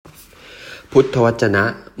พุทธวจนะ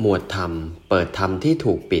หมวดธรรม เปิดธรรมที่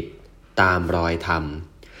ถูกปิดตามรอยธรรม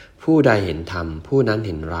ผู้ใดเห็นธรรมผู้นั้นเ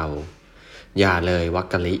ห็นเรา อย่าเลยวัก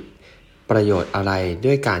กะลิ ประโยชน์อะไร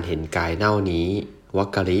ด้วยการเห็นกายเน่านี้วัก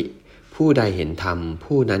กะลิ ผู้ใดเห็นธรรม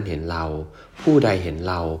ผู้นั้นเห็นเรา ผู้ใดเห็น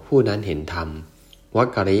เราผู้นั้นเห็นธรรมวัก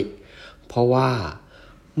กะลิ เพราะว่า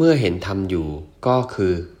เมื่อเห็นธรรมอยู่ก็คื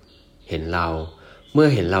อเห็นเรา เมื่อ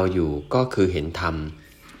เห็นเราอยู่ก็คือเห็นธรรม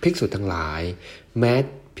ภิกษุทั้งหลายแม้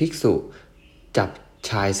ภิกษุจับ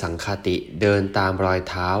ชายสังฆติเดินตามรอย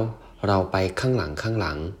เท้าเราไปข้างห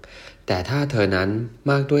ลังแต่ถ้าเธอนั้น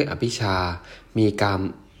มากด้วยอภิชามีกาม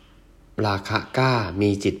ราคะกล้ามี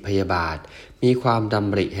จิตพยาบาทมีความด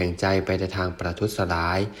ำริแห่งใจไปในทางประทุษร้า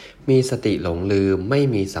ยมีสติหลงลืมไม่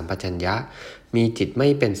มีสัมปชัญญะมีจิตไม่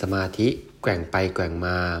เป็นสมาธิแกว่งไปแกว่งม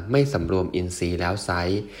าไม่สำรวมอินทรีย์แล้วไซร้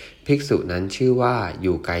ภิกษุนั้นชื่อว่าอ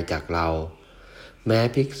ยู่ไกลจากเราแ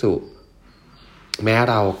ม้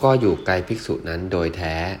เราก็อยู่ไกลภิกษุนั้นโดยแ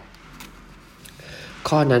ท้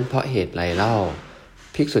ข้อนั้นเพราะเหตุไรเล่า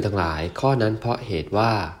ภิกษุทั้งหลายข้อนั้นเพราะเหตุว่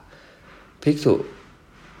าภิกษุ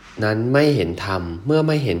นั้นไม่เห็นธรรมเมื่อไ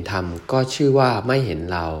ม่เห็นธรรมก็ชื่อว่าไม่เห็น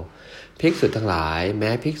เราภิกษุทั้งหลายแม้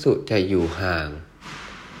ภิกษุจะอยู่ห่าง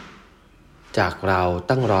จากเรา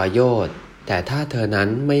ตั้ง100 โยชน์แต่ถ้าเธอนั้น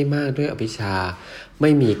ไม่มากด้วยอภิชฌาไ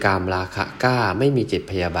ม่มีกามราคะกล้าไม่มีจิต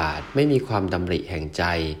พยาบาทไม่มีความดำริแห่งใจ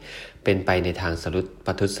เป็นไปในทางสรุปป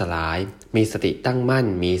ระทุษร้ายมีสติตั้งมั่น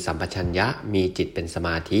มีสัมปชัญญะมีจิตเป็นสม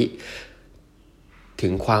าธิถึ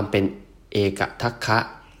งความเป็นเอกทัคคะ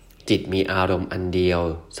จิตมีอารมณ์อันเดียว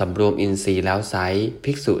สำรวมอินทรีย์แล้วไซร้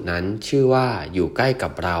ภิกษุนั้นชื่อว่าอยู่ใกล้กั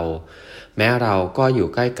บเราแม้เราก็อยู่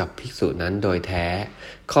ใกล้กับภิกษุนั้นโดยแท้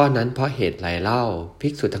ข้อนั้นเพราะเหตุไรเล่าภิ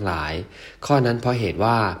กษุทั้งหลายข้อนั้นเพราะเหตุ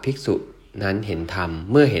ว่าภิกษุนั้นเห็นธรรม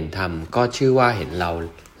เมื่อเห็นธรรมก็ชื่อว่าเห็นเรา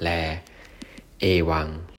แลเอวัง